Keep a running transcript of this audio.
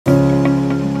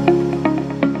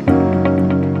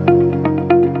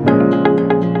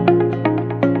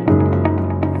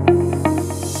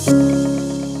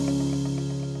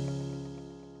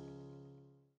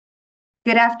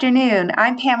Good afternoon.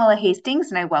 I'm Pamela Hastings,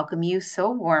 and I welcome you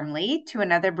so warmly to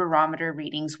another Barometer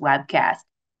Readings webcast.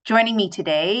 Joining me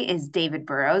today is David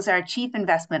Burrows, our Chief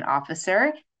Investment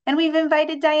Officer, and we've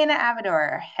invited Diana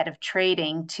Avador, Head of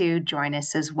Trading, to join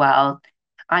us as well.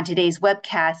 On today's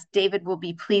webcast, David will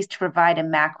be pleased to provide a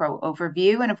macro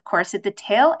overview, and of course, at the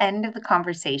tail end of the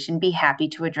conversation, be happy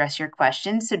to address your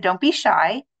questions, so don't be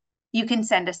shy. You can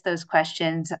send us those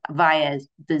questions via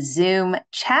the Zoom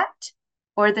chat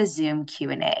or the Zoom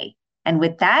Q&A. And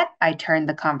with that, I turn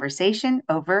the conversation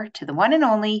over to the one and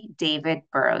only David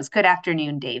Burrows. Good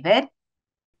afternoon, David.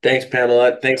 Thanks,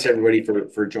 Pamela. Thanks, everybody,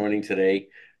 for joining today.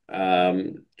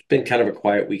 It's been kind of a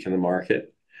quiet week in the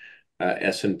market.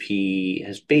 S&P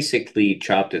has basically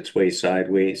chopped its way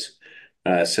sideways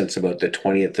since about the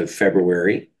 20th of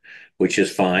February, which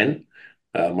is fine.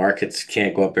 Markets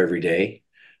can't go up every day,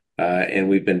 and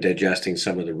we've been digesting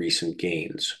some of the recent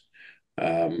gains.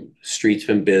 Street's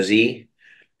been busy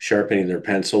sharpening their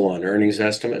pencil on earnings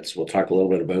estimates. We'll talk a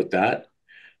little bit about that.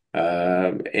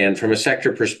 And from a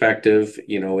sector perspective,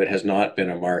 it has not been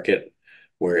a market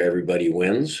where everybody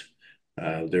wins.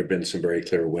 There have been some very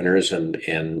clear winners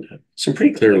and some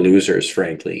pretty clear losers,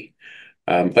 frankly.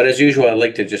 But as usual, I'd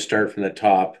like to just start from the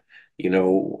top.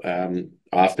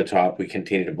 Off the top, we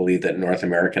continue to believe that North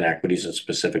American equities, and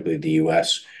specifically the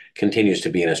US, continues to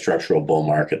be in a structural bull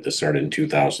market that started in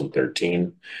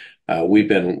 2013. We've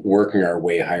been working our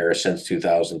way higher since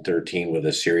 2013 with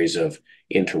a series of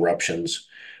interruptions.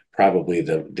 Probably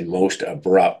the most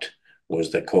abrupt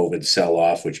was the COVID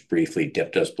sell-off, which briefly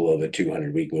dipped us below the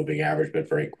 200-week moving average, but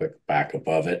very quick back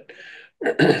above it.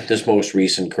 This most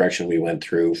recent correction we went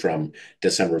through from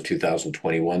December of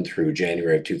 2021 through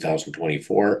January of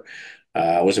 2024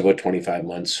 was about 25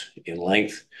 months in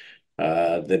length.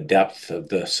 The depth of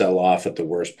the sell-off at the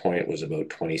worst point was about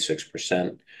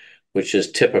 26%, which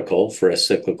is typical for a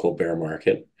cyclical bear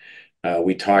market.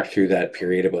 We talked through that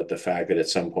period about the fact that at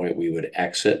some point we would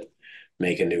exit,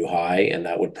 make a new high, and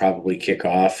that would probably kick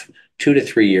off 2 to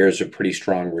 3 years of pretty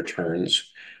strong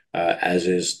returns, as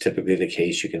is typically the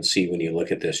case. You can see when you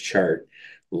look at this chart,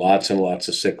 lots and lots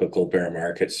of cyclical bear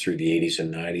markets through the 80s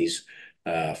and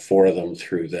 90s, 4 of them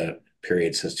through the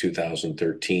period since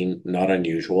 2013. Not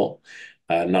unusual,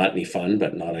 not any fun,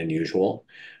 but not unusual.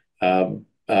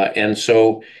 And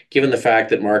so given the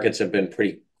fact that markets have been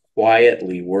pretty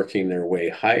quietly working their way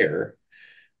higher,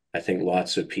 I think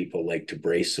lots of people like to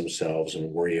brace themselves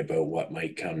and worry about what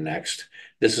might come next.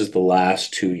 This is the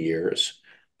last 2 years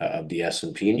of the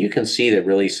S&P, and you can see that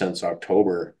really since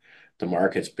October, the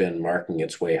market's been marking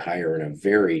its way higher in a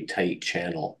very tight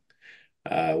channel,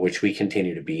 which we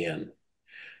continue to be in.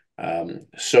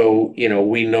 So,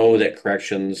 we know that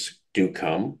corrections do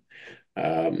come.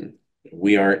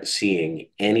 We aren't seeing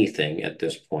anything at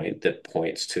this point that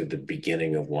points to the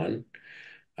beginning of one.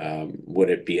 Would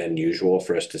it be unusual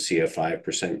for us to see a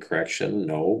 5% correction?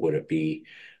 No. Would it be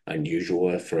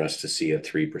unusual for us to see a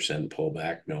 3%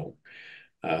 pullback? No.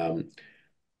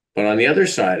 But on the other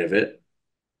side of it,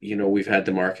 we've had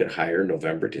the market higher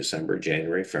November, December,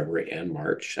 January, February, and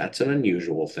March. That's an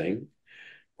unusual thing.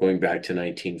 Going back to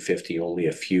 1950, only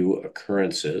a few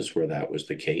occurrences where that was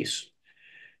the case.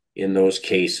 In those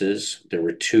cases, there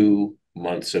were 2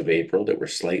 months of April that were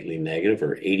slightly negative,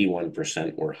 or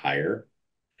 81% were higher.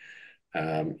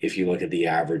 If you look at the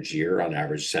average year, on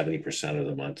average, 70% of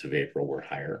the months of April were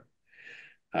higher.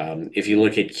 If you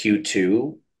look at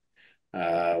Q2,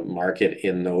 market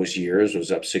in those years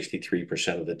was up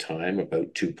 63% of the time,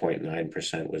 about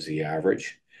 2.9% was the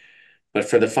average. But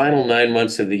for the final 9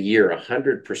 months of the year,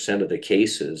 100% of the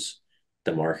cases,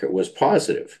 the market was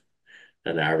positive,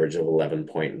 an average of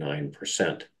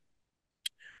 11.9%,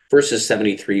 versus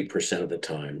 73% of the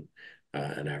time,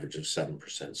 an average of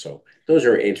 7%. So those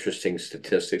are interesting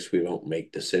statistics. We don't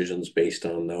make decisions based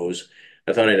on those.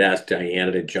 I thought I'd ask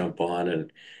Diana to jump on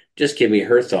and just give me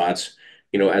her thoughts.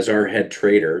 As our head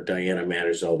trader, Diana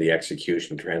manages all the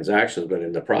execution transactions, but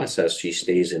in the process, she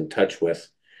stays in touch with,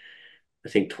 I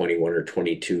think, 21 or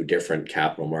 22 different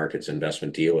capital markets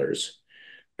investment dealers,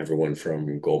 everyone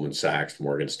from Goldman Sachs,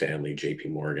 Morgan Stanley,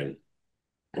 JP Morgan,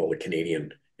 all the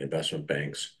Canadian investment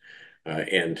banks,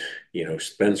 and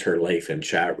spends her life in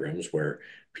chat rooms where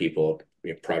people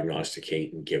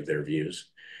prognosticate and give their views.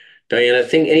 Diana,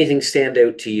 anything stand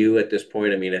out to you at this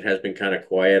point? I mean, it has been kind of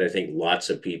quiet. I think lots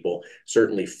of people,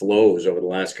 certainly flows over the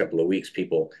last couple of weeks,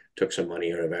 people took some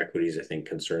money out of equities, I think,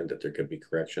 concerned that there could be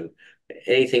correction.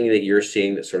 Anything that you're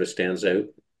seeing that sort of stands out?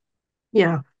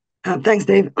 Yeah. Thanks,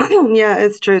 Dave. Yeah,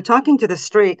 it's true. Talking to the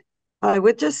street, I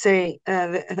would just say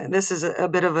this is a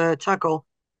bit of a chuckle.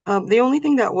 The only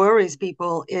thing that worries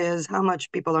people is how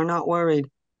much people are not worried.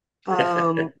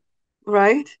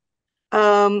 right?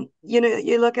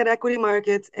 You look at equity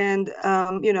markets and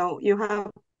you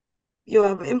have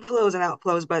inflows and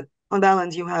outflows, but on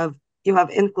balance, you have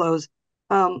inflows.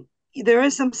 Um, there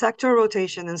is some sector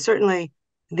rotation, and certainly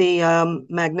the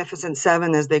Magnificent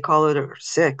Seven, as they call it, or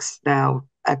six now,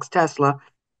 ex Tesla.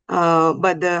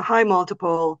 But the high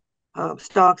multiple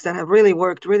stocks that have really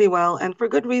worked really well, and for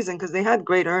good reason, because they had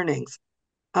great earnings.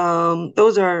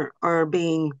 Those are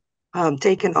being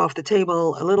taken off the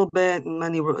table a little bit, and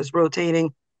money is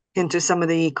rotating into some of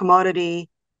the commodity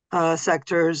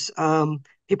sectors.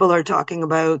 People are talking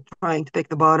about trying to pick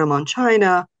the bottom on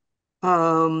China,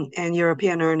 and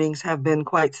European earnings have been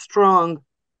quite strong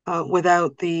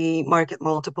without the market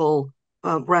multiple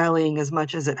rallying as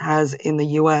much as it has in the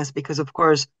US, because, of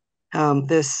course,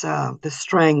 this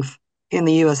strength in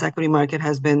the US equity market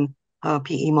has been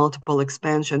PE multiple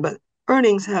expansion. But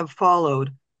earnings have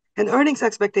followed, and earnings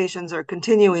expectations are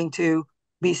continuing to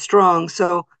be strong.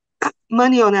 So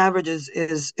money on average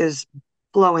is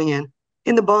flowing in.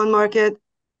 In the bond market,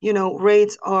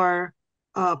 rates are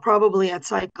probably at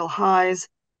cycle highs.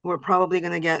 We're probably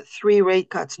going to get 3 rate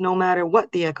cuts no matter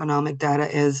what the economic data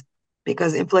is,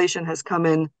 because inflation has come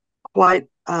in quite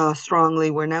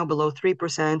strongly. We're now below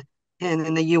 3%, and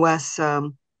in the US,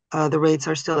 the rates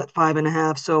are still at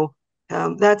 5.5. So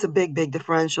that's a big, big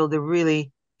differential.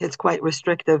 It's quite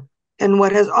restrictive. And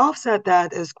what has offset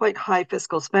that is quite high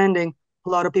fiscal spending. A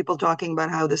lot of people talking about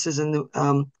how this is an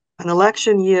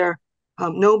election year.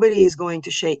 Nobody is going to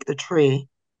shake the tree.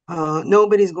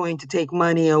 Nobody's going to take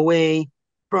money away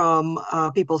from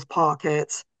people's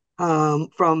pockets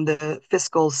from the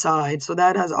fiscal side. So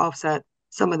that has offset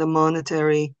some of the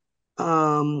monetary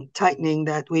tightening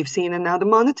that we've seen. And now the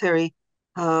monetary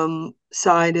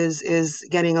side is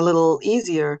getting a little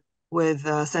easier with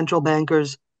central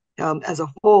bankers as a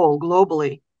whole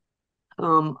globally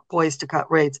poised to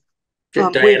cut rates.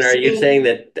 We've Diana, seen,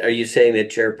 are you saying that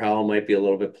Chair Powell might be a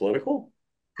little bit political?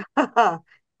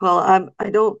 well,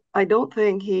 I don't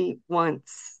think he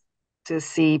wants to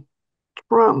see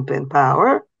Trump in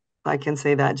power. I can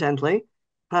say that gently.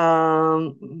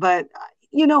 But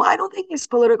I don't think he's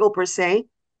political per se,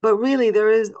 but really there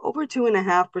is over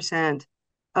 2.5%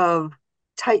 of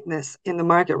tightness in the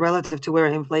market relative to where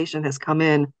inflation has come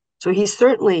in. So he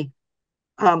certainly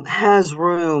has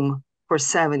room for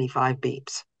 75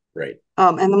 beeps. Right.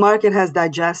 And the market has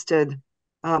digested.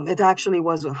 It actually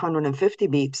was 150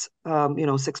 beeps,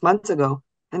 6 months ago,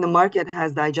 and the market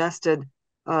has digested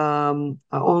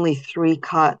only 3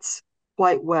 cuts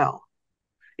quite well.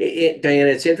 Diana,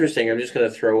 it's interesting. I'm just going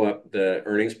to throw up the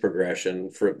earnings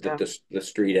progression for Yeah. the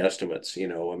street estimates.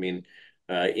 I mean,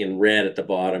 in red at the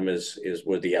bottom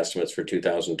were the estimates for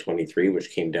 2023,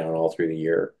 which came down all through the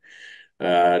year.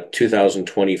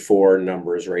 2024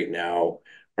 numbers right now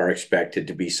are expected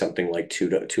to be something like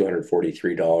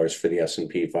 $243 for the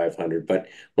S&P 500. But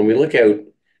when we look out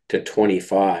to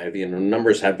 25,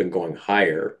 numbers have been going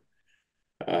higher.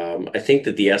 I think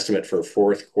that the estimate for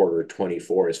fourth quarter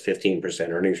 24 is 15%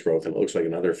 earnings growth, and it looks like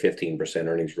another 15%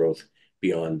 earnings growth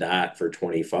beyond that for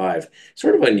 25.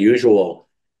 Sort of unusual,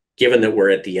 given that we're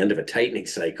at the end of a tightening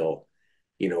cycle,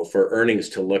 for earnings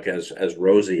to look as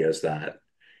rosy as that.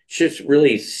 Just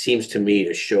really seems to me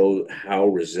to show how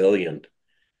resilient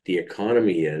the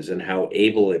economy is and how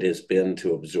able it has been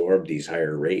to absorb these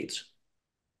higher rates.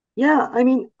 Yeah, I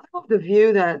mean, I have the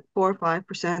view that 4 or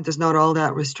 5% is not all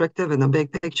that restrictive in the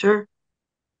big picture.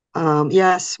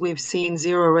 Yes, we've seen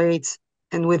zero rates,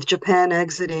 and with Japan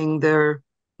exiting their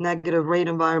negative rate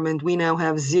environment, we now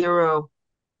have zero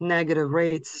negative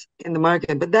rates in the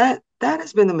market. But that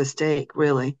has been a mistake,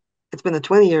 really. It's been a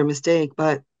 20-year mistake,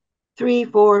 but 3,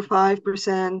 4,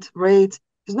 5% rates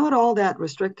is not all that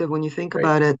restrictive when you think Right.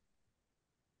 about it.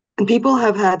 And people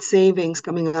have had savings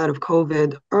coming out of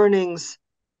COVID. Earnings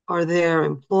are there,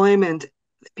 employment,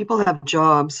 people have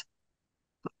jobs.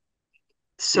 Yeah.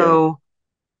 So,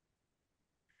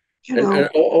 you And know,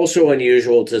 also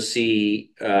unusual to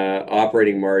see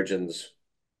operating margins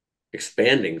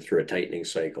expanding through a tightening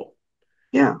cycle.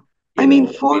 yeah. I mean,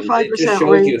 4 or I mean, five it just percent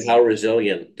shows you rates.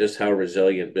 how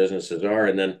resilient businesses are.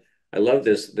 And then I love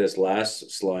this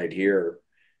last slide here.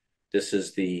 This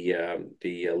is the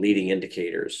leading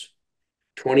indicators.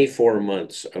 24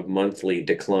 months of monthly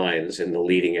declines in the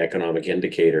leading economic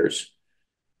indicators.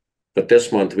 But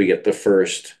this month we get the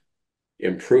first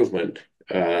improvement,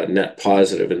 net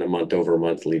positive in the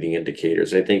month-over-month leading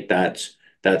indicators. I think that's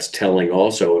telling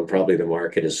also, and probably the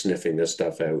market is sniffing this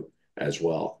stuff out as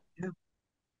well. Yeah.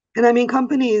 And I mean,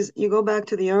 companies, you go back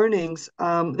to the earnings,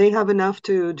 they have enough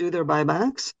to do their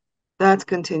buybacks. That's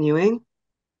continuing.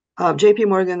 JP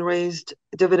Morgan raised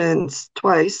dividends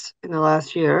twice in the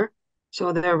last year.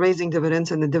 So they're raising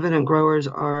dividends, and the dividend growers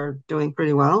are doing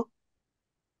pretty well.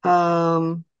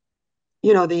 Um,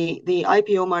 the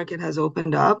IPO market has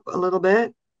opened up a little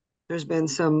bit. There's been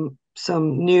some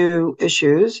new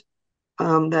issues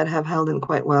that have held in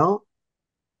quite well.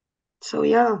 So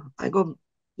yeah,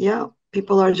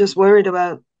 people are just worried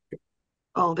about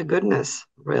all the goodness,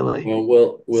 really.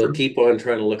 Well, we'll So keep on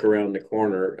trying to look around the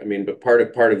corner. I mean, but part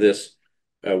of this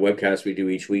webcast we do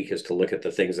each week is to look at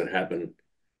the things that have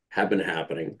been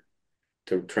happening,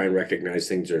 to try and recognize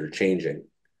things that are changing,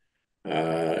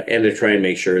 and to try and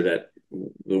make sure that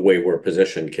the way we're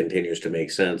positioned continues to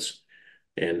make sense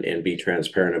and be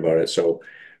transparent about it. So,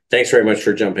 thanks very much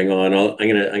for jumping on. I'm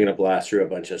gonna blast through a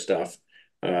bunch of stuff,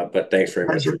 but thanks very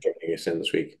much for pleasure. joining us in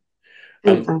this week.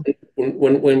 Um, Anytime.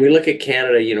 when we look at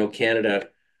Canada, Canada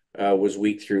was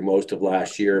weak through most of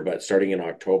last year, but starting in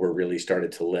October really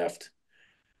started to lift,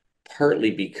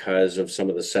 partly because of some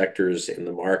of the sectors in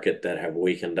the market that have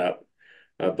weakened up.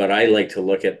 But I like to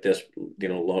look at this,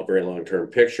 very long-term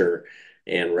picture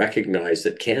and recognize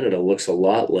that Canada looks a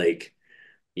lot like,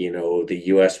 the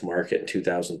US market in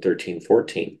 2013,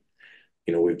 14.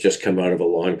 We've just come out of a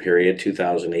long period,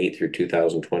 2008 through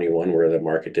 2021, where the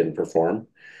market didn't perform.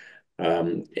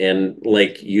 And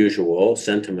like usual,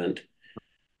 sentiment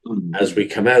as we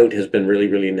come out has been really,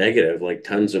 really negative, like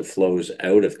tons of flows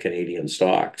out of Canadian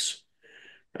stocks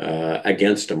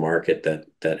against a market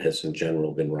that has in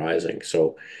general been rising.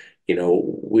 So,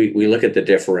 we look at the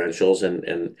differentials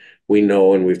and we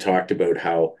know, and we've talked about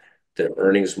how the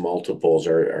earnings multiples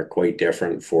are quite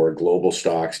different for global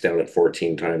stocks down at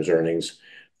 14 times earnings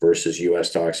versus US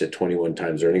stocks at 21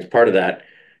 times earnings. Part of that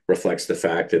reflects the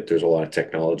fact that there's a lot of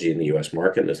technology in the US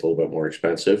market and it's a little bit more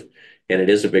expensive. And it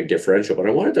is a big differential. But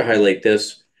I wanted to highlight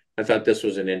this. I thought this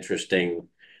was an interesting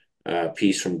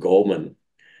piece from Goldman.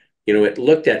 It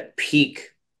looked at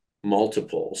peak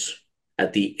multiples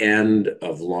at the end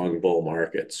of long bull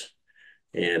markets.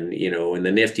 And, in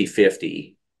the Nifty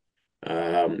 50,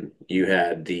 you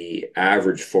had the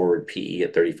average forward PE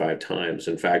at 35 times.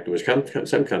 In fact, it was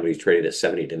some companies traded at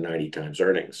 70 to 90 times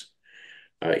earnings.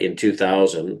 In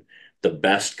 2000, the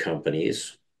best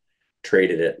companies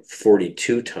traded at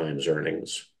 42 times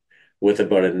earnings with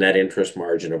about a net interest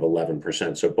margin of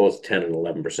 11%. So both 10 and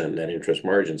 11% net interest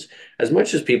margins. As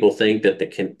much as people think that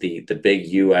the big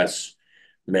US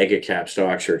mega cap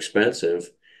stocks are expensive,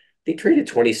 they traded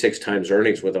 26 times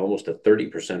earnings with almost a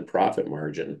 30% profit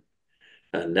margin,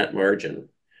 net margin.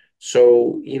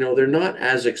 So, they're not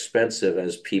as expensive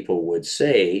as people would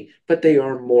say, but they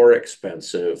are more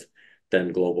expensive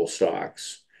than global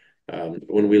stocks.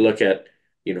 When we look at,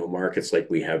 markets like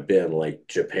we have been, like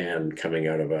Japan coming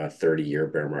out of a 30-year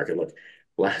bear market, look,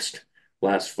 last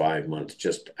 5 months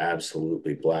just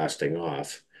absolutely blasting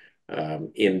off.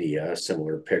 India, a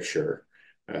similar picture.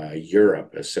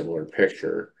 Europe, a similar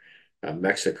picture.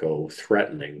 Mexico,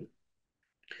 threatening.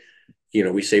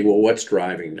 We say, well, what's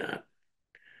driving that?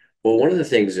 Well, one of the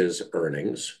things is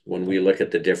earnings. When we look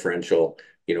at the differential,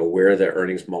 where the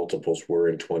earnings multiples were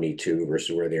in 22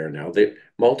 versus where they are now, the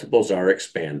multiples are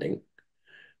expanding.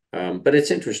 But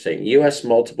it's interesting. US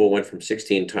multiple went from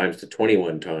 16 times to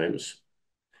 21 times.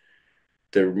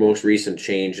 The most recent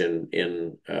change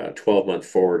in 12-month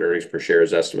forward earnings per share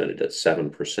is estimated at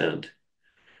 7%.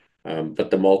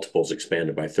 But the multiples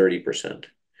expanded by 30%.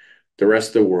 The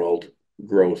rest of the world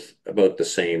growth about the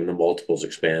same. The multiples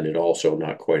expanded also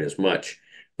not quite as much.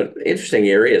 But interesting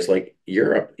areas like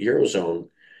Europe, Eurozone,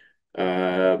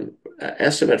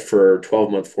 estimate for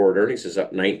 12-month forward earnings is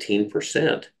up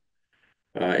 19%,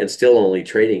 and still only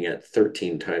trading at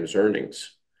 13 times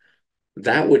earnings.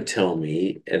 That would tell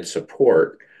me and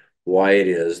support why it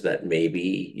is that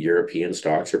maybe European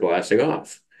stocks are blasting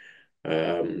off.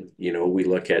 We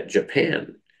look at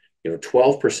Japan,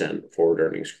 12% forward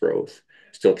earnings growth,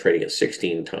 still trading at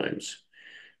 16 times.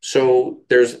 So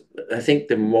I think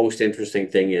the most interesting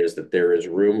thing is that there is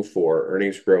room for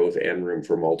earnings growth and room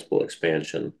for multiple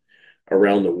expansion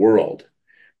around the world,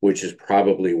 which is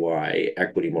probably why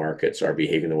equity markets are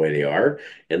behaving the way they are.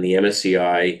 And the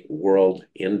MSCI World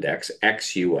Index,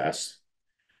 ex-US,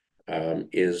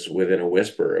 is within a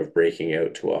whisper of breaking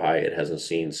out to a high it hasn't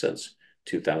seen since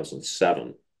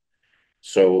 2007.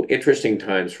 So interesting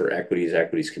times for equities.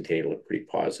 Equities continue to look pretty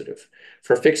positive.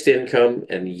 For fixed income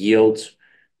and yields,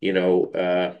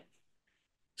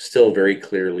 still very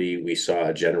clearly we saw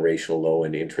a generational low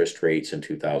in interest rates in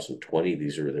 2020.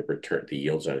 These are the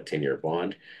yields on a 10-year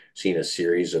bond, seen a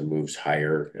series of moves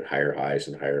higher and higher highs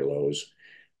and higher lows.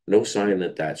 No sign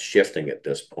that that's shifting at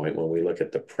this point when we look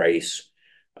at the price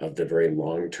of the very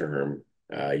long-term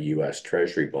US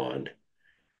Treasury bond.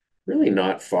 really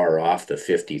not far off the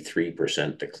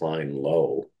 53% decline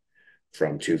low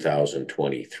from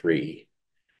 2023.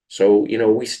 So,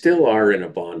 we still are in a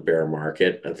bond bear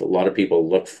market. A lot of people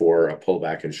look for a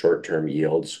pullback in short-term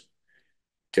yields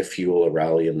to fuel a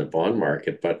rally in the bond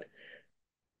market. But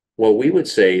what we would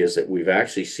say is that we've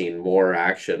actually seen more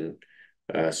action,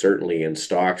 certainly in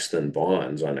stocks than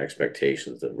bonds, on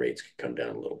expectations that rates could come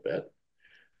down a little bit.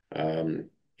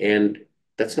 And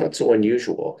that's not so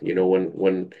unusual.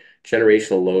 When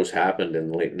generational lows happened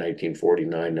in the late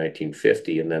 1949,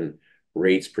 1950, and then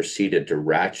rates proceeded to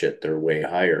ratchet their way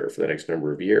higher for the next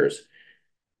number of years,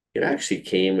 it actually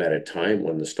came at a time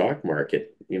when the stock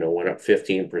market, went up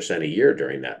 15% a year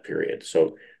during that period.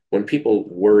 So when people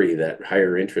worry that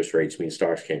higher interest rates mean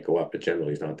stocks can't go up, it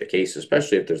generally is not the case,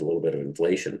 especially if there's a little bit of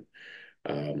inflation.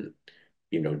 Um,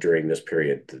 during this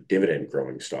period, the dividend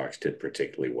growing stocks did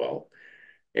particularly well.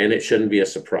 And it shouldn't be a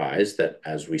surprise that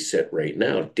as we sit right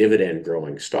now, dividend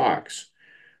growing stocks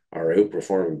are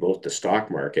outperforming both the stock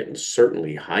market and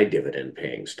certainly high dividend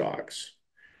paying stocks.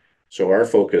 So our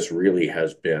focus really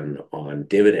has been on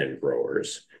dividend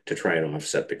growers to try and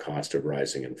offset the cost of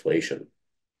rising inflation.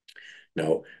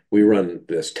 Now, we run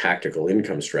this tactical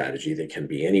income strategy that can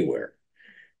be anywhere.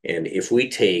 And if we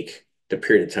take the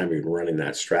period of time we've been running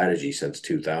that strategy since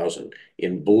 2000,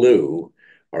 in blue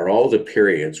are all the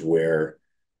periods where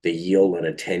the yield on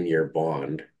a 10-year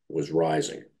bond was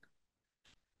rising.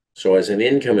 So as an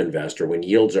income investor, when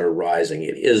yields are rising,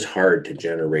 it is hard to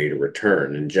generate a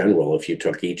return. In general, if you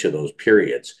took each of those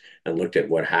periods and looked at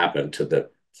what happened to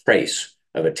the price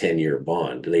of a 10-year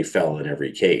bond, they fell in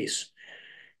every case.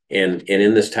 And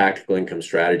in this tactical income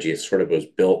strategy, it sort of was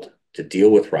built to deal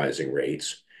with rising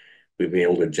rates. We've been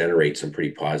able to generate some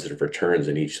pretty positive returns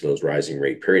in each of those rising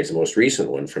rate periods. The most recent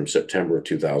one from September of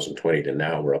 2020 to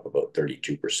now, we're up about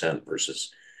 32%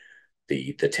 versus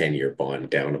the 10-year bond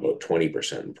down about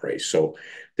 20% in price. So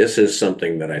this is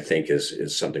something that I think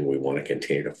is something we want to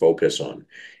continue to focus on.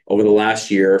 Over the last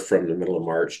year, from the middle of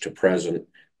March to present,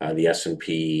 the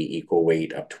S&P equal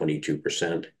weight up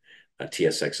 22%,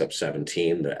 TSX up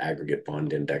 17, the aggregate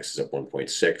bond index is up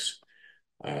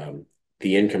 1.6.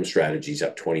 The income strategy is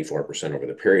up 24% over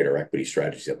the period. Our equity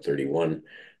strategy is up 31,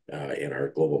 and our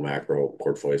global macro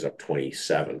portfolio is up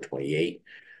 27, 28.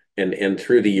 And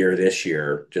through the year this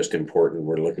year, just important,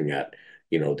 we're looking at,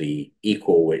 the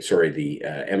equal weight, the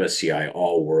MSCI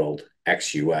All World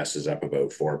ex-US is up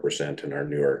about 4%, and our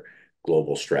newer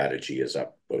global strategy is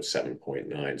up about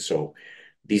 7.9. So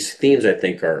these themes, I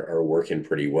think, are working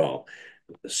pretty well.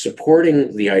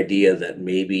 Supporting the idea that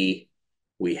maybe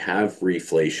we have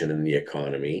reflation in the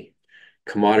economy,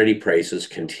 commodity prices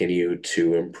continue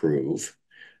to improve,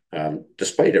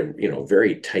 despite a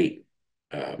very tight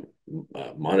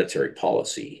monetary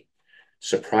policy.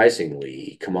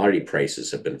 Surprisingly, commodity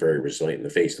prices have been very resilient in the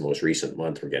face. The most recent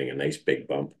month, we're getting a nice big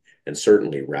bump and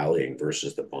certainly rallying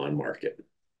versus the bond market.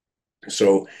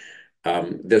 So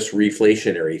this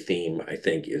reflationary theme, I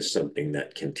think, is something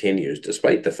that continues,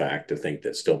 despite the fact, I think,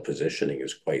 that still positioning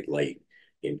is quite light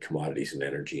in commodities and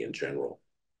energy in general.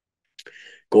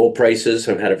 Gold prices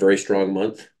have had a very strong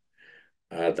month.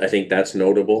 I think that's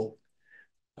notable.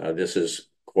 This is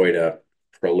quite a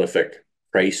prolific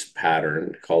price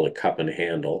pattern called a cup and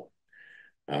handle.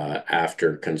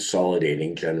 After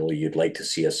consolidating, generally, you'd like to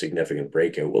see a significant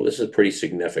breakout. Well, this is pretty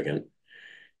significant.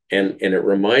 And it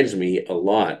reminds me a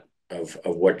lot of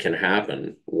what can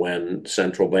happen when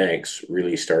central banks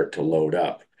really start to load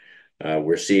up.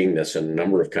 We're seeing this in a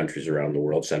number of countries around the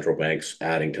world, central banks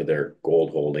adding to their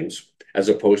gold holdings as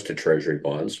opposed to treasury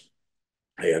bonds.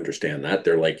 I understand that.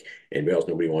 They're like anybody else,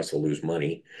 nobody wants to lose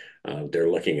money. They're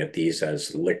looking at these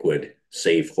as liquid,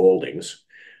 safe holdings.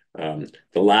 The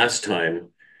last time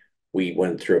we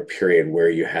went through a period where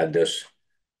you had this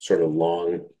sort of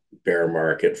long bear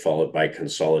market followed by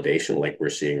consolidation, like we're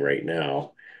seeing right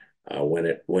now, when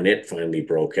it finally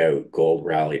broke out, gold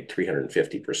rallied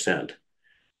 350%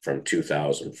 from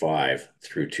 2005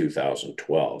 through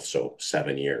 2012, so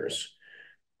 7 years.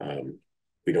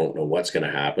 We don't know what's going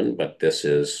to happen, but this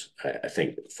is, I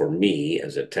think, for me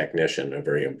as a technician, a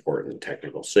very important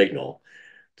technical signal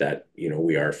that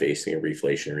we are facing a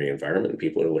reflationary environment and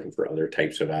people are looking for other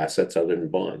types of assets other than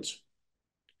bonds.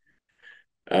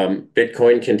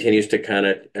 Bitcoin continues to kind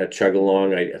of chug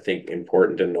along. I think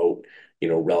important to note,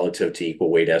 relative to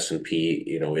equal weight S&P,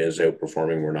 is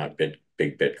outperforming. We're not big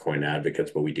Bitcoin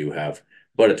advocates, but we do have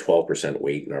about a 12%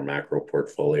 weight in our macro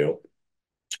portfolio.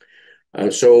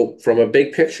 So from a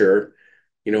big picture,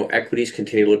 equities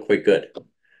continue to look quite good.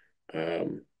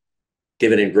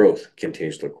 Dividend growth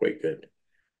continues to look quite good.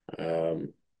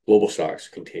 Global stocks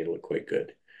continue to look quite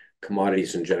good.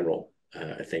 Commodities in general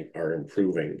I think, are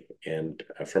improving and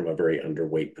from a very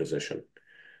underweight position.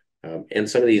 And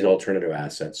some of these alternative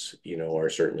assets, are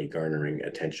certainly garnering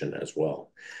attention as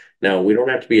well. Now, we don't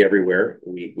have to be everywhere.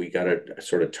 We got to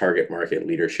sort of target market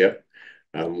leadership.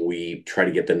 We try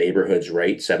to get the neighborhoods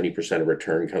right. 70% of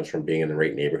return comes from being in the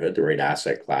right neighborhood, the right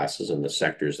asset classes, and the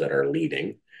sectors that are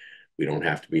leading. We don't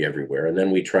have to be everywhere. And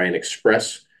then we try and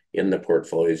express in the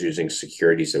portfolios using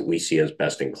securities that we see as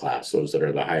best in class, those that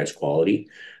are the highest quality,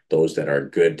 those that are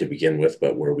good to begin with,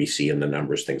 but where we see in the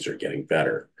numbers things are getting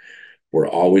better. We're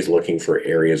always looking for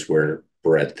areas where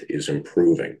breadth is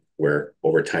improving, where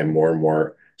over time more and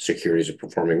more securities are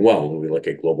performing well. When we look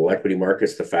at global equity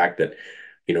markets, the fact that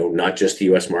not just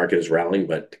the US market is rallying,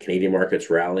 but the Canadian market's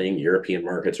rallying, European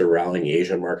markets are rallying,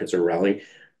 Asian markets are rallying.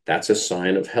 That's a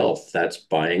sign of health. That's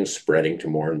buying spreading to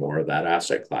more and more of that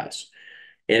asset class.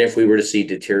 And if we were to see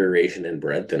deterioration in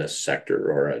breadth in a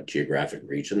sector or a geographic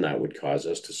region, that would cause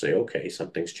us to say, okay,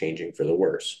 something's changing for the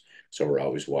worse. So we're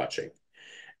always watching.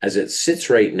 As it sits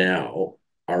right now,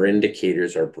 our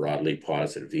indicators are broadly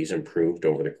positive. These improved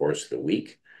over the course of the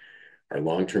week. Our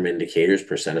long-term indicators,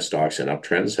 percent of stocks and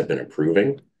uptrends, have been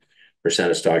improving.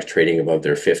 Percent of stocks trading above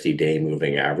their 50-day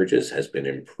moving averages has been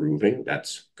improving.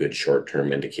 That's a good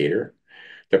short-term indicator.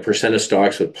 The percent of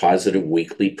stocks with positive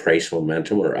weekly price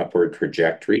momentum or upward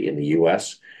trajectory in the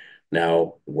US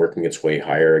now working its way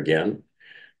higher again.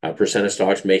 Percent of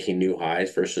stocks making new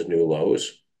highs versus new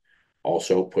lows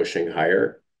also pushing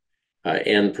higher.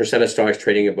 And percent of stocks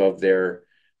trading above their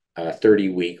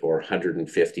 30-week or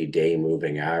 150-day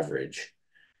moving average,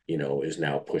 is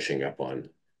now pushing up on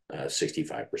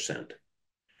 65%.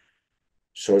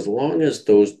 So as long as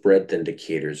those breadth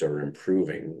indicators are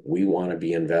improving, we want to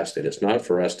be invested. It's not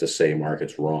for us to say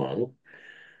market's wrong.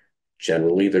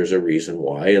 Generally, there's a reason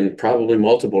why, and probably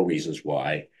multiple reasons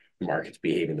why the market's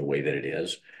behaving the way that it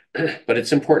is. But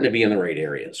it's important to be in the right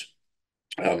areas.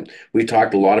 We've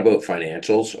talked a lot about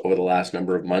financials over the last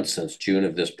number of months since June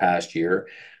of this past year.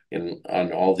 And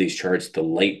on all these charts, the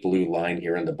light blue line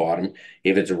here on the bottom,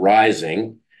 if it's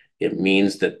rising, it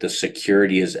means that the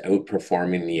security is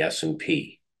outperforming the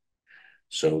S&P.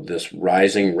 So this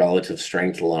rising relative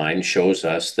strength line shows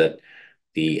us that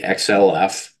the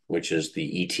XLF, which is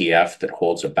the ETF that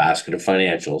holds a basket of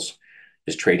financials,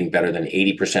 is trading better than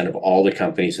 80% of all the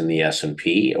companies in the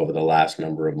S&P over the last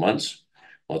number of months.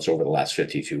 Well, it's over the last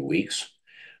 52 weeks,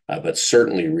 but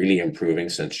certainly really improving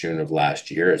since June of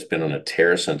last year. It's been on a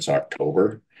tear since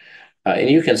October. And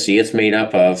you can see it's made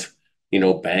up of,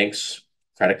 banks,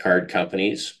 credit card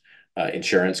companies,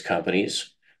 insurance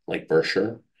companies like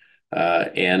Berkshire.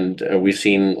 And we've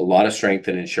seen a lot of strength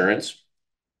in insurance.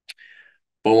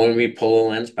 But when we pull the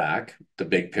lens back, the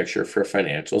big picture for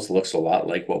financials looks a lot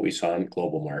like what we saw in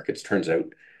global markets. Turns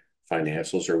out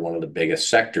financials are one of the biggest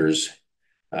sectors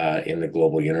in the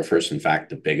global universe. In fact,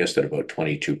 the biggest at about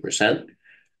 22%.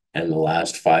 And the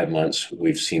last 5 months,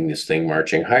 we've seen this thing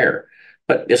marching higher.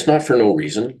 But it's not for no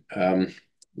reason.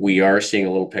 We are seeing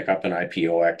a little pickup in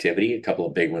IPO activity, a couple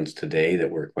of big ones today that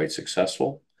were quite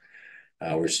successful.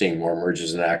 We're seeing more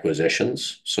mergers and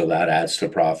acquisitions, so that adds to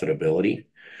profitability.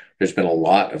 There's been a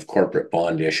lot of corporate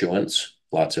bond issuance,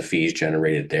 lots of fees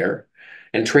generated there.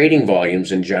 And trading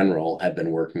volumes in general have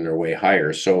been working their way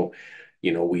higher. So,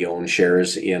 we own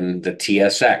shares in the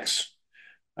TSX,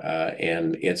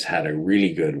 and it's had a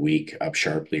really good week, up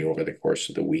sharply over the course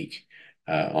of the week,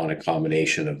 on a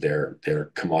combination of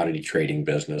their commodity trading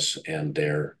business and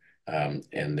their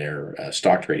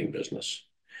stock trading business.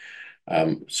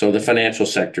 So the financial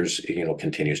sectors,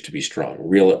 continues to be strong.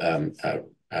 Real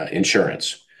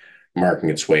insurance marking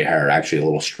its way higher, actually a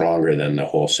little stronger than the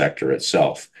whole sector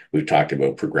itself. We've talked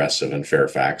about Progressive and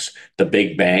Fairfax. The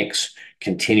big banks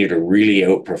continue to really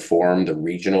outperform the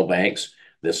regional banks.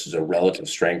 This is a relative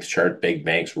strength chart, big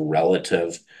banks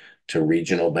relative to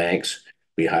regional banks.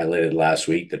 We highlighted last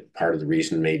week that part of the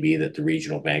reason may be that the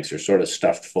regional banks are sort of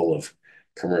stuffed full of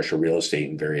commercial real estate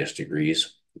in various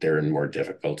degrees. They're in more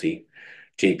difficulty.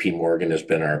 JP Morgan has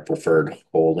been our preferred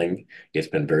holding. It's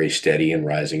been very steady in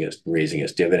raising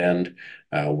its dividend.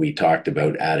 We talked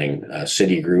about adding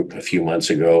Citigroup a few months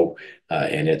ago,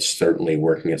 and it's certainly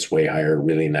working its way higher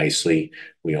really nicely.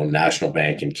 We own National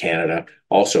Bank in Canada,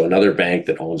 also another bank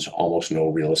that owns almost no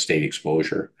real estate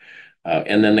exposure.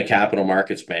 And then the capital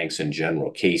markets banks in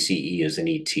general. KCE is an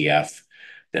ETF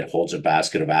that holds a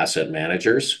basket of asset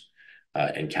managers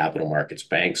and capital markets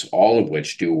banks, all of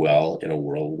which do well in a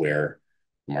world where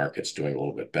the market's doing a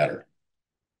little bit better.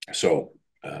 So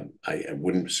it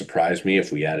wouldn't surprise me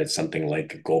if we added something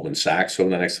like Goldman Sachs over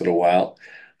the next little while,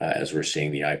 as we're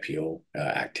seeing the IPO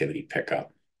activity pick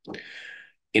up.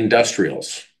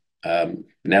 Industrials,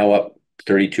 now up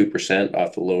 32%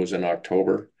 off the lows in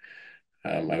October.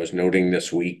 I was noting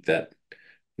this week that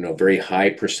a very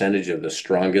high percentage of the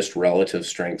strongest relative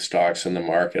strength stocks in the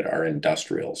market are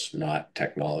industrials, not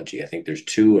technology. I think there's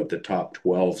 2 of the top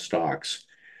 12 stocks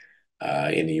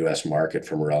in the US market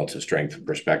from a relative strength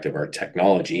perspective are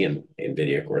technology, and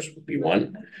NVIDIA, of course, would be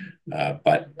one,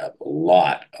 but a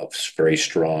lot of very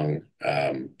strong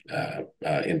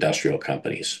industrial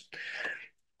companies.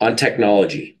 On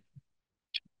technology,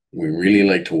 we really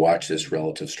like to watch this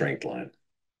relative strength line,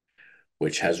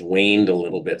 which has waned a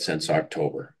little bit since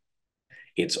October.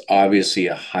 It's obviously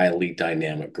a highly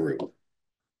dynamic group.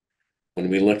 When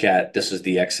we look at, this is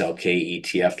the XLK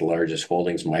ETF, the largest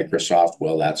holdings, Microsoft,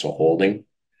 well, that's a holding.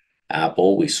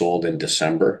 Apple, we sold in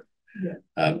December.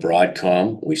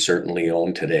 Broadcom, we certainly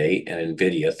own today. And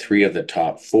NVIDIA, 3 of the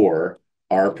top 4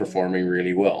 are performing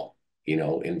really well.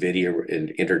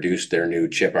 NVIDIA introduced their new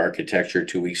chip architecture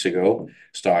 2 weeks ago.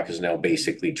 Stock is now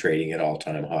basically trading at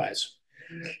all-time highs.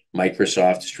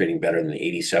 Microsoft is trading better than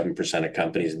 87% of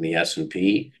companies in the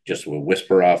S&P, just a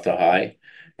whisper off the high.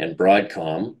 And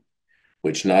Broadcom,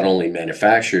 which not only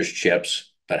manufactures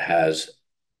chips, but has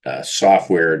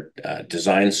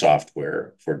design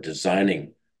software for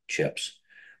designing chips,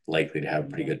 likely to have a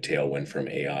pretty good tailwind from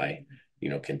AI,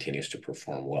 continues to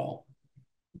perform well.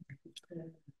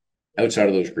 Outside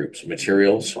of those groups,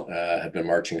 materials have been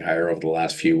marching higher over the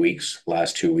last few weeks.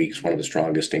 Last 2 weeks, one of the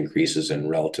strongest increases in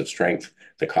relative strength.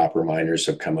 The copper miners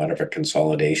have come out of a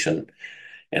consolidation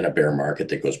and a bear market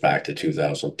that goes back to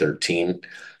 2013.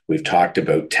 We've talked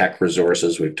about Teck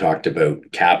Resources. We've talked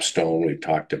about Capstone. We've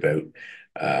talked about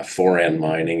Foran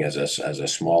Mining as a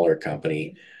smaller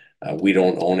company. We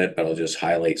don't own it, but I'll just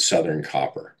highlight Southern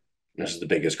Copper. This is the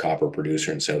biggest copper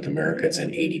producer in South America. It's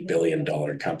an $80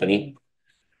 billion company.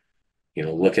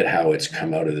 Look at how it's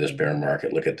come out of this bear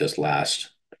market. Look at this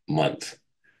last month,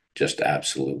 just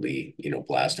absolutely,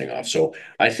 blasting off. So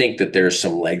I think that there's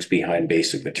some legs behind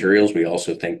basic materials. We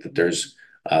also think that there's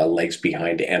legs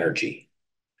behind energy.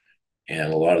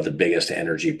 And a lot of the biggest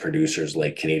energy producers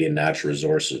like Canadian Natural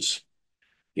Resources,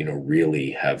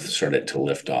 really have started to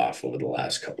lift off over the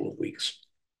last couple of weeks.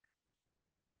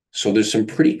 So there's some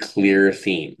pretty clear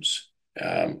themes.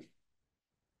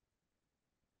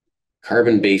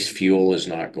 Carbon-based fuel is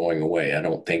not going away. I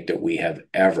don't think that we have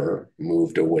ever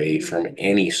moved away from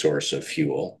any source of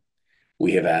fuel.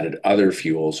 We have added other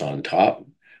fuels on top,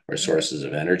 or sources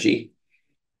of energy,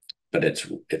 but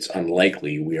it's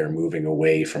unlikely we are moving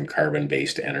away from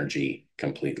carbon-based energy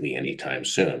completely anytime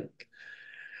soon.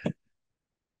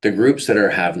 The groups that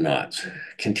are have-nots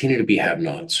continue to be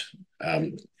have-nots.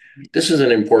 This is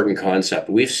an important concept.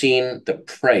 We've seen the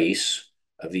price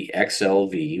of the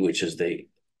XLV, which is the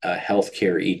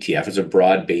healthcare ETF. It's a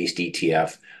broad-based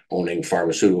ETF owning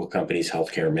pharmaceutical companies,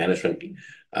 healthcare management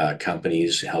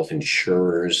companies, health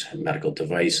insurers, medical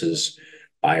devices,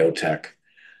 biotech.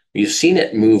 You've seen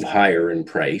it move higher in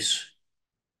price,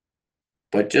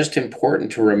 but just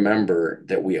important to remember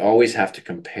that we always have to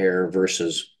compare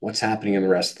versus what's happening in the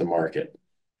rest of the market.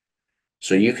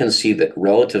 So you can see that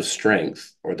relative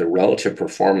strength or the relative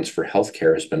performance for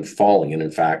healthcare has been falling, and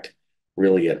in fact,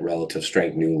 really at relative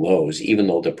strength new lows, even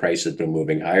though the price has been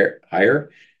moving higher,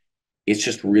 it's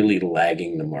just really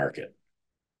lagging the market.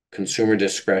 Consumer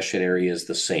discretionary is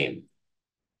the same.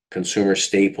 Consumer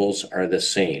staples are the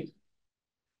same.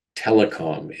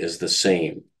 Telecom is the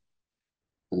same.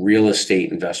 Real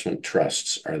estate investment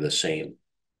trusts are the same.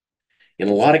 In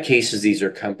a lot of cases, these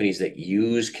are companies that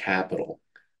use capital.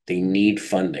 They need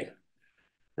funding,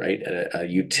 right? A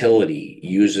utility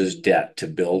uses debt to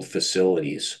build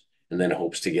facilities and then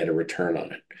hopes to get a return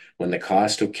on it. When the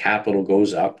cost of capital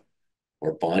goes up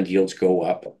or bond yields go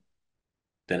up,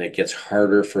 then it gets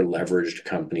harder for leveraged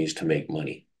companies to make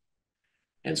money.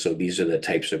 And so these are the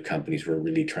types of companies we're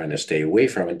really trying to stay away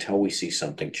from until we see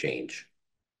something change.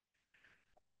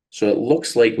 So it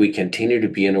looks like we continue to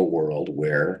be in a world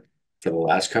where, for the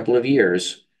last couple of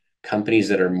years, companies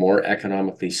that are more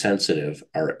economically sensitive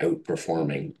are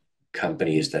outperforming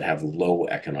companies that have low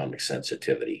economic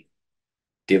sensitivity.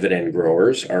 Dividend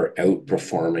growers are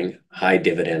outperforming high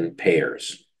dividend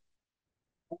payers.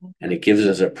 And it gives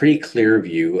us a pretty clear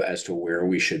view as to where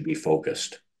we should be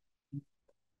focused.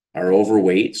 Our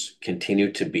overweights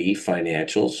continue to be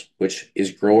financials, which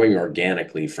is growing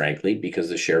organically, frankly, because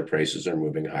the share prices are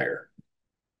moving higher.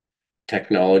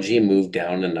 Technology moved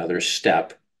down another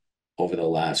step over the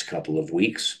last couple of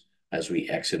weeks as we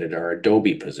exited our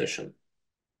Adobe position.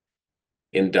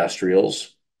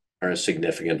 Industrials are a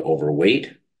significant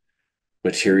overweight.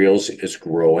 Materials is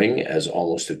growing as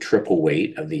almost a triple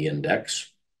weight of the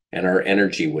index, and our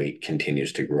energy weight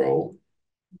continues to grow.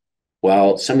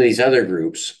 While some of these other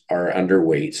groups are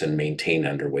underweights and maintain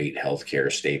underweight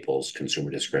healthcare staples, consumer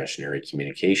discretionary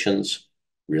communications,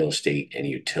 real estate, and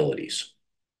utilities.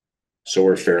 So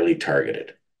we're fairly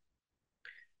targeted.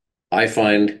 I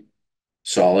find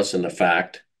solace in the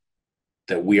fact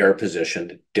that we are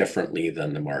positioned differently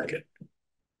than the market.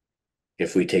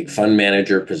 If we take fund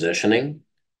manager positioning,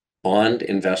 bond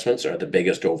investments are the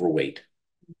biggest overweight.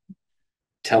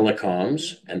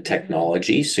 Telecoms and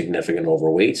technology, significant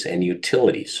overweights, and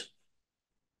utilities.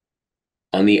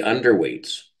 On the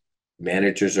underweights,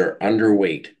 managers are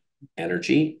underweight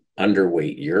energy,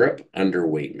 underweight Europe,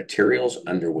 underweight materials,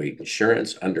 underweight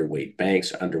insurance, underweight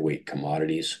banks, underweight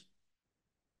commodities,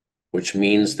 which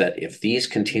means that if these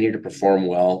continue to perform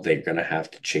well, they're going to have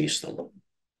to chase them.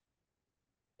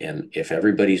 And if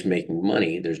everybody's making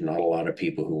money, there's not a lot of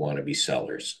people who want to be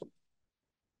sellers.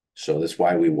 So that's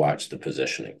why we watch the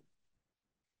positioning. In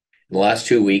the last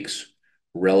 2 weeks,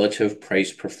 relative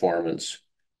price performance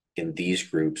in these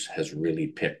groups has really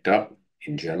picked up.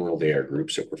 In general, they are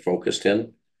groups that we're focused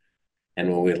in. And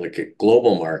when we look at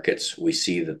global markets, we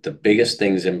see that the biggest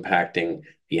things impacting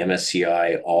the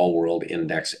MSCI All World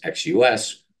Index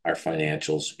ex-US are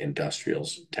financials,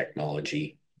 industrials,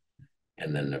 technology,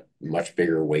 and then a much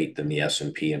bigger weight than the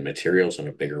S&P in materials and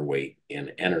a bigger weight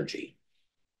in energy.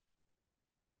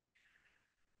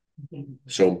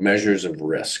 So measures of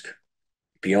risk.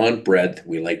 Beyond breadth,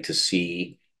 we like to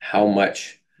see how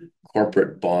much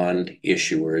corporate bond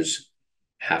issuers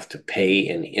have to pay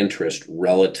in interest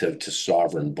relative to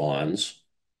sovereign bonds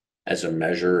as a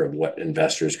measure of what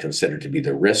investors consider to be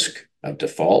the risk of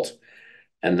default,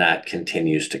 and that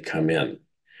continues to come in.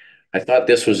 I thought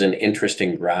this was an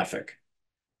interesting graphic.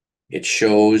 It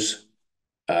shows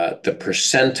the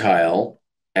percentile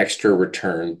extra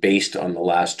return based on the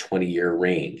last 20-year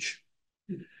range.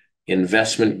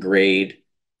 Investment grade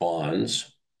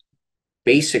bonds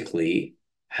basically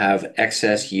have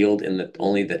excess yield in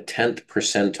only the 10th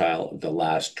percentile of the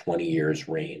last 20 years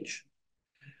range.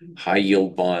 High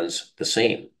yield bonds, the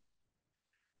same.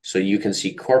 So you can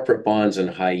see corporate bonds and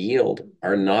high yield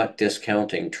are not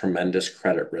discounting tremendous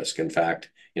credit risk. In fact,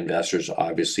 investors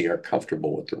obviously are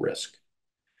comfortable with the risk.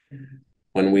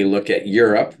 When we look at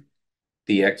Europe,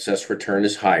 the excess return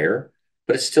is higher,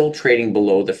 but it's still trading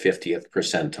below the 50th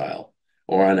percentile,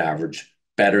 or on average,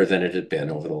 better than it had been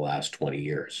over the last 20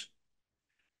 years.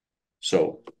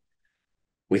 So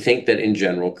we think that in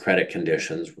general, credit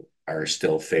conditions are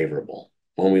still favorable.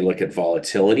 When we look at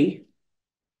volatility,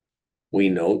 we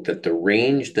note that the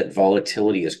range that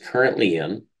volatility is currently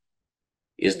in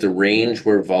is the range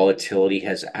where volatility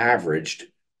has averaged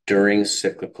during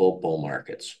cyclical bull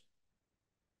markets.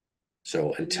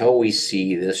 So until we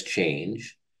see this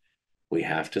change, we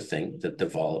have to think that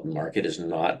the market is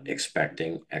not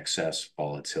expecting excess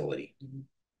volatility.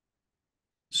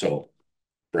 So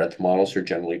breadth models are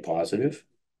generally positive.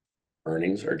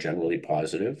 Earnings are generally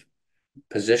positive.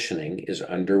 Positioning is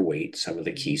underweight some of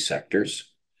the key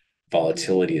sectors.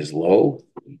 Volatility is low.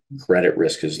 Credit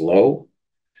risk is low.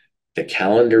 The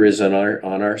calendar is on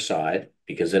our side,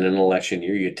 because in an election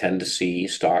year, you tend to see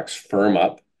stocks firm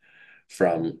up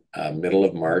from middle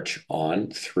of March on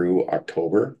through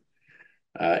October.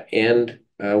 And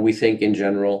we think in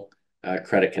general,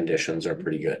 credit conditions are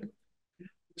pretty good.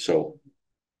 So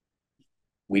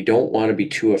we don't want to be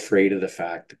too afraid of the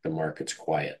fact that the market's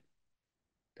quiet.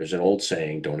 There's an old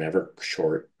saying, don't ever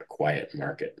short a quiet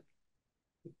market.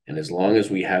 And as long as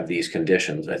we have these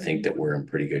conditions, I think that we're in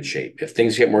pretty good shape. If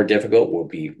things get more difficult, we'll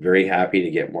be very happy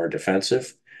to get more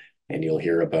defensive, and you'll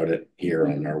hear about it here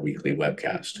on our weekly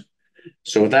webcast.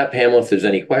 So with that, Pamela, if there's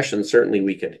any questions, certainly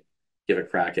we could give a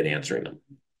crack at answering them.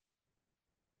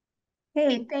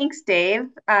 Hey, thanks, Dave.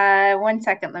 1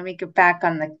 second, let me get back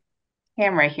on the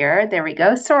camera here. There we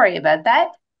go. Sorry about that.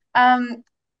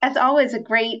 As always, a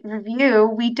great review.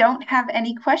 We don't have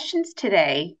any questions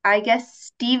today. I guess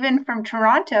Stephen from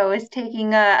Toronto is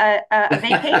taking a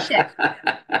vacation.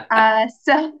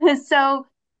 So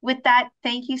with that,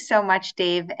 thank you so much,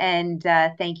 Dave, and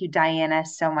thank you, Diana,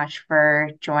 so much for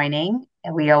joining.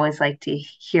 And we always like to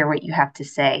hear what you have to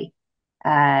say.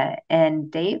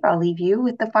 And Dave, I'll leave you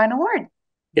with the final word.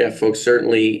 Yeah, folks,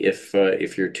 certainly if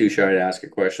you're too shy to ask a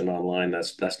question online,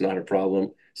 that's not a problem.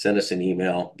 Send us an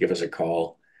email, give us a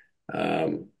call.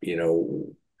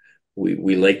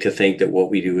 We like to think that what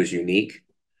we do is unique.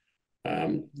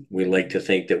 We like to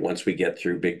think that once we get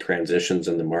through big transitions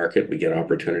in the market, we get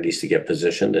opportunities to get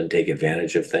positioned and take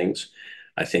advantage of things.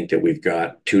 I think that we've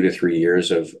got 2 to 3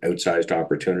 years of outsized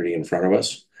opportunity in front of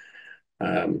us.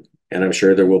 And I'm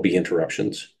sure there will be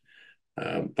interruptions,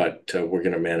 but we're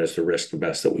going to manage the risk the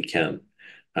best that we can.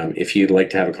 If you'd like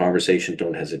to have a conversation,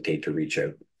 don't hesitate to reach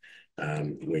out.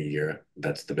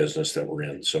 That's the business that we're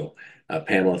in. So,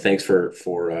 Pamela, thanks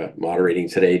for moderating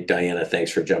today. Diana,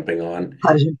 thanks for jumping on.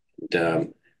 Pleasure.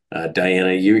 And,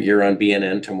 Diana, you're on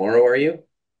BNN tomorrow, are you?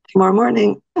 Tomorrow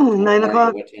morning, Tomorrow 9 morning,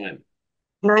 o'clock. what time?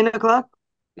 9 o'clock.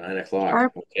 9 o'clock.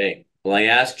 Sharp. Okay. Well, I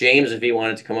asked James if he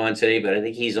wanted to come on today, but I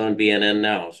think he's on BNN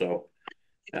now. So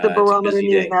The it's a Barometer busy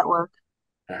News day. Network.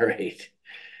 All right.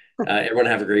 Everyone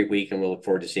have a great week, and we'll look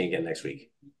forward to seeing you again next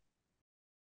week.